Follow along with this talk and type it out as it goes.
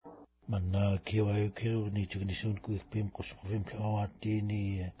na kiwayu ni chignisun kuikpim kusukvim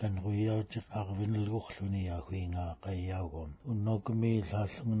plawatini Kanruyauciq arvinilguqluni yahuinga qayyawgon unnokumi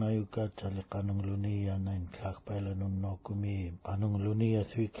lalungnayuka taliqanungluni ya 9 o'clock pailanunnokumi qanungluni ya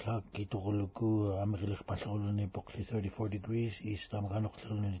 3 o'clock kituquluku amriqpalluluni poqli 34 degrees east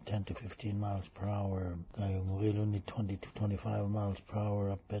amqanuqluni 10 to 15 miles per hour kayungriluni 20 to 25 miles per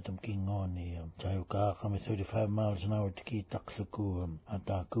hour apetam kingoni tayuka qami 35 miles an hour tiki taqluku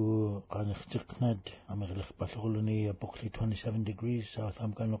ataku qaniqtiqnad amriqpalluluni poqli 27 degrees south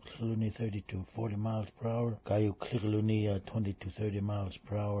amqanuqluni 30 to 40 miles per hour kayuklirluni 20 to 30 miles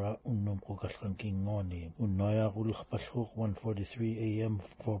per hour unnum qukalqan kingoni unnoya qulqpalluq 1:43 a.m.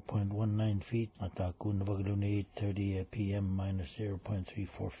 4.19 feet ataku navagluni 8:30 p.m. minus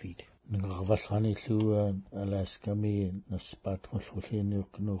 0.34 feet ningaqvalqani llu alaskami naspat qulqulini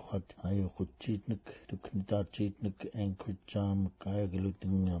uqnuqat ayuqutjitnik tuknitaatjitnik anchorage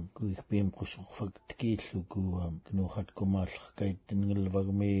kayaglutinn kuikpim qusuqfak tikilluku knuqat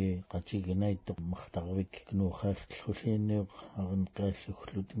kumaallqaittingilvagmi qachignait maqtarvik knuqaallqullini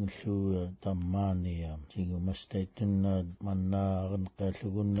arnqaalluglutingillu tammaani tigumastaittunna manna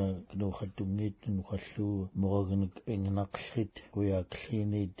arnqaallugunna knuqattungitun qallu moragnik engnaqllit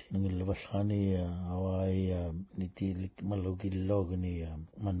kuyaaqlinit nilvalqani awai nitilik malugillogni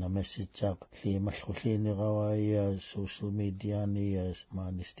manna message limalqullini qawai social media ni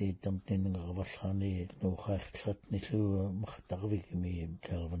manisteitam tinngaqvalqani nuqaalllatnillu maqtarvik mi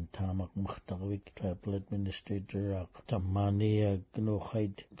Calvin tamaq maqtarvik travel administrator tammani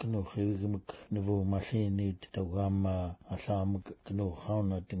knuqhivik nivu malinit tawama alamuk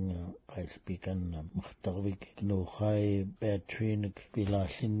knuqhauna tinga qailpikan maqtarvik knuqhai batterynik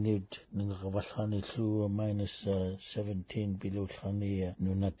bilallinnit ningaqvalqani llu minus 17 bilulqani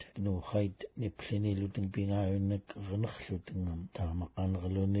nunat knuqhait nipliniluting pingaayunnak qernerlutingam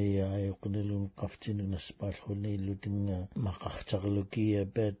taamaqanerluni ayuqnilun qaftinik naspaalqulni lutinga maqartarluki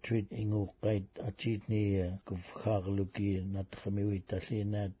battery inguqqait atitni kufqaarluki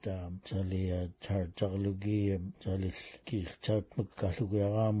natqamiwitalliinaat tali chargerluki talil kiilchaatmak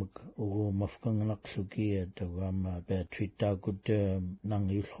kallugiaraamuk urumafkangnaqluki tawama battery taakut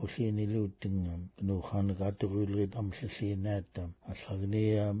nangyulqullini lutinga knuqhanik aturulrit amllalliinaat allagni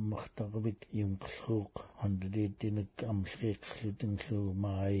maqtarvik yumqlruq 118nik amlqiiqlutinglu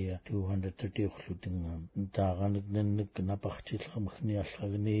maaya 230 uqlutinga taaqanik nannik napaqtillqamni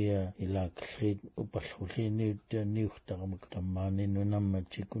allagni ilaaqlrit upallqullini niuqtaqamak tammaani nunamma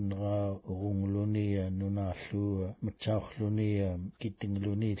tikunra urungluni nunaallu matsaaqluni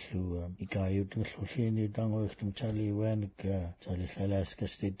kittingluni llu ikaayutinglullini tanguiqtum taliwanik Alaska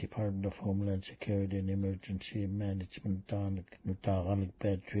State Department of Homeland Security and Emergency Management tanik nutaaqanik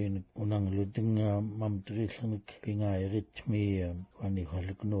batterynik unanglutinga mamtrilnik pingairitmi qani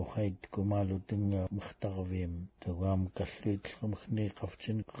qalluknuuqait kumalutinga maqtarvim tawam kalluitlqamni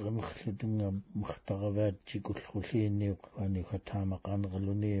qaftinik qernerlutinga maqtaravaat tikulqullini qani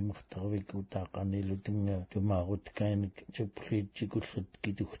qataamaqanerluni maqtarvik utaaqanilutinga tumaarut kainik tiplit tikullit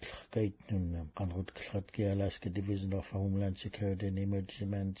kituqtlqaitnunna qanrutqlqatki Alaska Division of Homeland Security and Emergency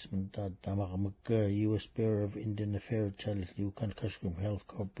Management tamarmak U.S. Bureau of Indian Affairs chalit Yugtun Qanemcit Health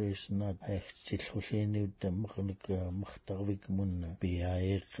Corporation ayqtilqullini utamaqnik maqtarvik mun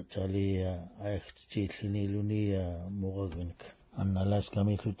biaiq chali ayqtilliniluni muragnik Alaska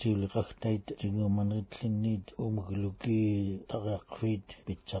mitlutivli qaqtait tingumanritlinnit umgluki taqaqfit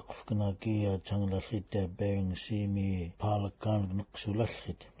pitchaqfknaki changlallit Bering Sea mi palakan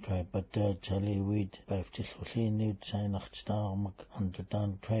nqsulallit traipata chaliwit paiftilqullini sainartitaarmak antutaan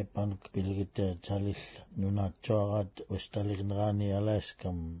traipanak pilgit chalil nunatsuarat ustalignrani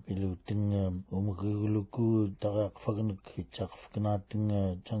Alaskam pilutinga umgluku taqaqfagnak pitchaqfknaatinga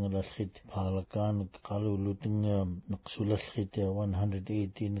changlallit palakan qalulutinga nqsulallit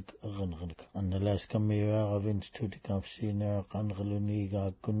 118 qernernik Alaska Mira Vince Kafsina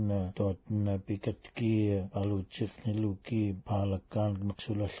qanrluniga kunna totna pikatki aluchikniluki palakan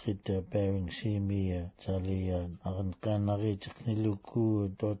nqsulallit Bering Sea mi chalia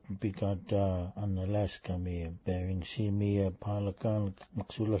arnqanarichikniluku totn pikata Alaska mi Bering Sea mi palakan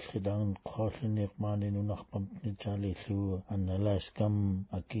nqsulallit anqolliniq maaninunarpamtni chalillu Alaskam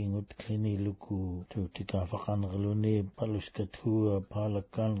akingut kliniluku tutikafaqanrluni paluska kathu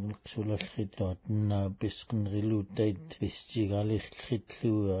palakan nqsulallit toatna pisqinriluutait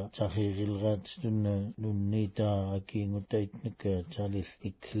pistigalillitlu tahirilrat nunnita akiingutaitnik talil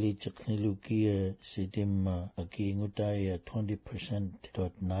ikliitiqnilukia sitimma akiingutai 20%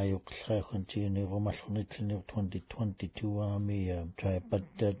 toatnaayuqillaakhuntiini rumallernitlini 2022 aami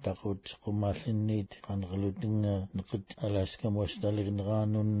traipatta taqut qumallinniit qanqalutinga neqit Alaska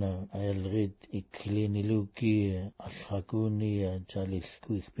muastaligneraanunna ayalrit ikliiniluki allakuni talil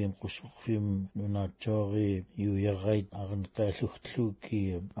kuikpim qusorfim nunaatsoori yuyarait arnqaalluhtluuki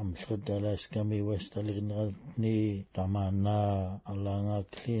amlqat Alaska mi muastaligneraatni tamana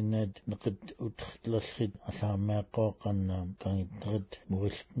alaangaakliinat neqit utqitlallit allaameeqqooqanna kangitnerit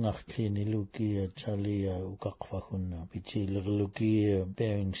murilngartliiniluki talia ukaqfagunna pichilerluki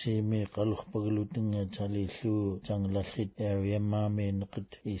Bering Seami qalurpagalutinga talillu tanglallit area maami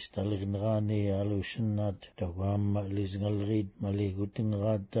neqit istaligneraani aluusinnat tawamma lisngalrit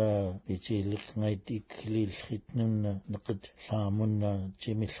maligutingerata pichiliqngait ikliillritnunna neqit laamunna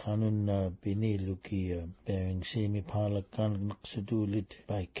timillqanunna piniluki Bering Seami paalakkaan neqsutuulit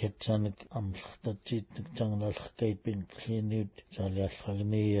paiketsanik amlqtatit tanglalqkait pinqliiniut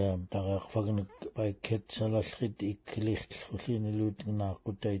taliallagnia taqaaqfagnik paiketsalallit ikliillrulliiniluut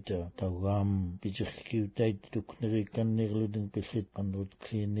naaqutaita tawam pichirkiutait tuknerikannerlutin pillit qanrut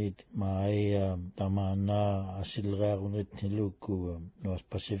kliinit maaya tamana asilrearunritniluukku North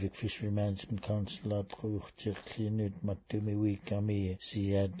Pacific Fishery Management Council atquyurtiqliinut mattumi wiikami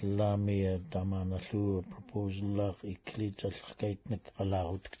Seattle-aami tamanallu proposal ikliitallqkaitnik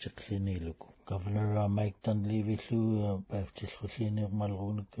qalaarutiktiqliiniluku Governor Mike Dunleavy-llu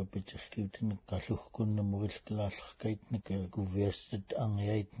päivtilqulliiniormalruunik pichirkiutinik qalluhkunna murilklaallqkaitnik kuviastat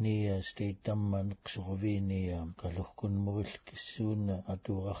angiaitni state tamma neqsuruviini qalluhkun murilkissuun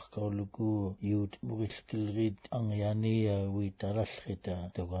atuurarqarluku youth murilkilrit angiani uitalallrita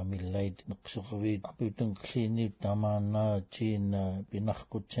tawamillait neqsuruviit aputunqliiniut tamaana chiina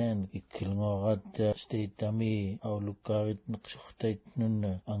pinarqutaan ikkilngoorat state tami aulukaarit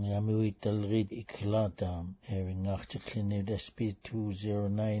neqsurtaitnunna angiami uitalrit iklata hearingaartiqliiniut SP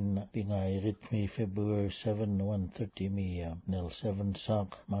 209 pingairitmi February 7 1:30 Nel 7 saaq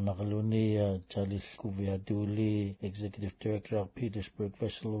manaqaluni talil kuviatuuli Executive Director Petersburg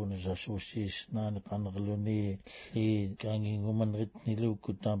Vessel Owners Association qanaqaluni li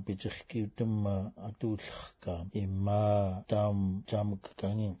kangingumanritniluukku taampitirkiutamma atuullaqka imma taamuk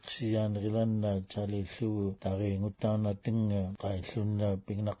kanginqsiyaanerilanna talillu tariingutaanatinga qaillunna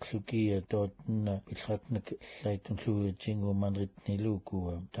pingnaqluki tootna pilqatnak laitunlu tingumanritniluukku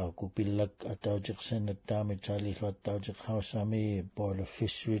taakupillak ataujiqsanat taami talillu attaujiqhausami Board of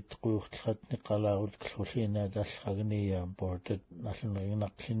Fishery quurtlatni qalaarut klulliinaat allqagni boardat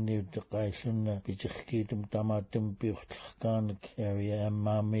nallunerinaqlinniut qaillunna pichirkiutum tamaattum piurtlarkaanik area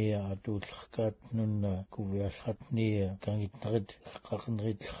ammaami atuullaqkaatnunna kuviallatni kangitnerit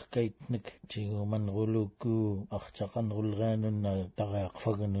qaqneritlarkaitnik tingumanruluukku artaqanrulraanunna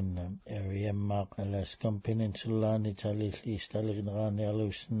tariaqfagununna area ammaaq Alaskan Peninsulaani talil istaligneraani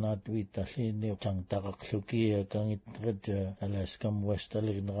aluusnaat uitalliini tangtaqaqluki kangitnerit Alaskan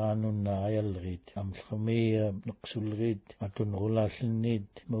westaligneraanunna ayalrit amlqami neqsulrit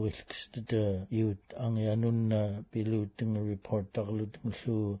atunrulaallinniit murilkistut youth angianunna piluutinga report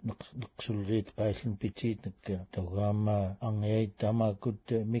taqlutingullu neqsulrit qaillun pitiitnik tawgaama angiait tamaakut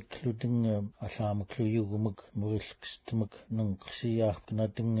miklutinga allaamaklu yugumuk murilkistmak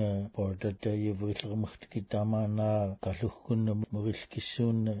nenqsiyaarpnatinga boardat yuvrillermagtiki tamaana qalluhkunna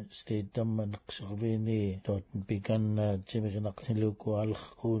murilkissuunna state tamma neqserviini tootn pikanna timirinaqniluukku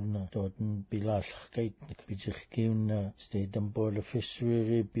allerquunna tootn pilaallaqkaitnik pichirkiunna state board of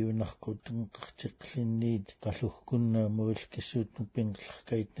fishery piunarqutinqartiqlinniit qalluhkunna murilkissuutnik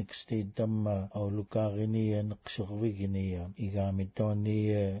pinqlarkaitnik state tamma aulukaarini neqservigini igaamitooni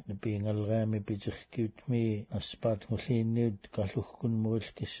nipiingalraami pichirkiutmi aspaatngulliinniut qalluhkun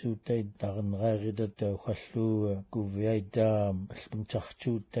murilkissuutait taqaneraaritat uhallu kuviaita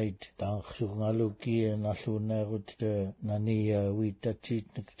alpingtartuutait taanqsugngaluki nalluunaarut nani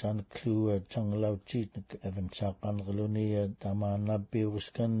uitatiitnik taanaklu tanglautiitnik evansaaqanrluni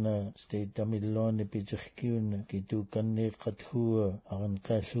tamaanappiuruskan state tamillooni pichirkiun kituukanniiqqathu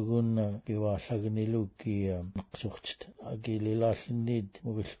aranqaallugun piwaallagniluukki neqsurtit akililaallinniit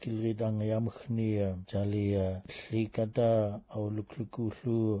murilkilrit angiamagni tali liikata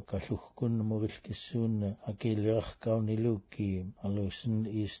auluklukuullu kallu kalluhkun murilkissuun akiliarkauniluukki alusin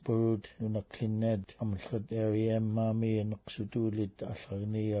East Burud unaklinnad amlqat area maami naqsutuulit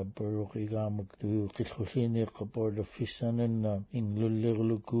allagniya Buruk-igaamak qillhulliniq Board of Fissananna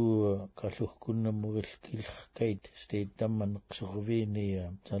inlullirluku kalluhkunna murilkilqkait state tamma naqsurviini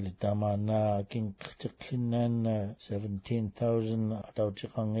talitamana kinqtiqlinnaanna 17,000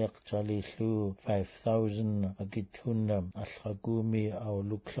 atauchiqangiaq talillu 5,000 akithunna allaqumi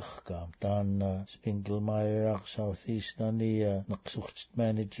auluklaqka taan Spinkelmeieraq Southeastani naqsurtit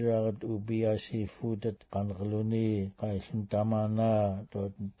managerarat UBIC foodat qanqluni qaillun tamana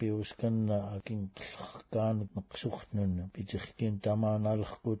tot piuskanna akinqlaqkaan naqsurtnun pitirkin tamana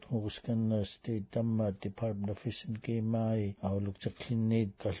alqut nguruskanna state tamma Department of Fisheries kimai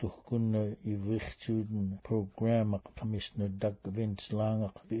auluktiqlinniit kalluhkunna ivirtuden program aqamisnu dak events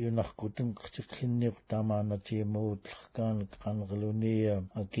laangaq piunarquten qtiqlinniq tamana timuutlaqkaan qanqluni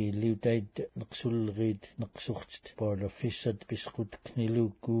akiliutait naqsullerit naqsurtit Board of Fisheries pisqut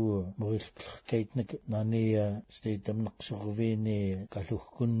kniluku murilqlaqkaitnak nania state tam naqsurviini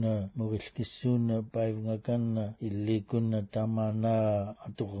kalluhkunna murilkissuuna paivngakanna illikunna tamana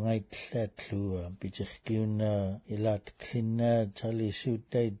atuqngaitllatlu pitirkiunna ilaatqlinna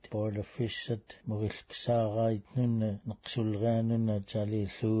talisuutait Board of Fisheries murilksaaraitnunna naqsulreanunna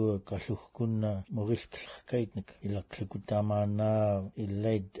talillu kalluhkunna murilqlaqkaitnak ilaqluku tamana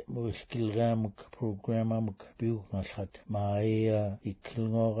illait murilkilreamuk programamuk piugnallat maia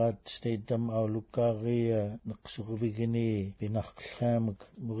iklngorat state tam aulukkaria naqsurvigini pinaqlraamuk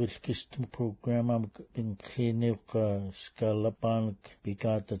murilkistum programamuk pinqliniuq skalapanak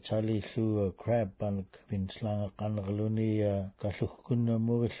pikata talillu crabpanak pinslanga qanqluni kalluhkunna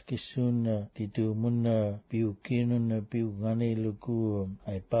murilkissuunna kituumunna piukiinunna piunganiluku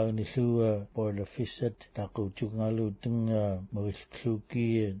aipagnillu Board of Fisheries taquutungaluutunga murilkluuki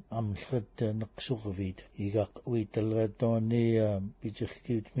amlqat naqsurvit igaq uitalratooni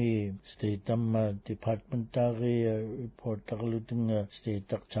pitirkiutmi state tamma departmentari reportarlutunga state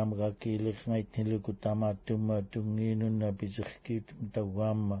taqtamagakiiliqngaitniluku tamaattumma tungiinunna pitirkiutum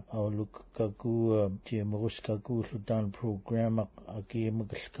tawwaamma aulukkaku timuruskakuullutaan programaq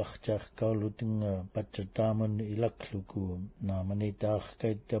akiimakalqartaarkaulutunga patsataamun ilaqluku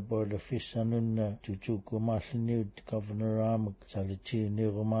naamanitaarkaita Board of Fissanunna tutukumaalliniut governor aamak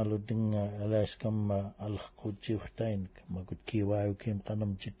salitiinirumaalutunga Alaskamma alqquutiurtainik makut kiwaayukim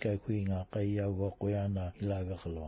Qanemcit huinga qayyaugoquyana ilagaqlu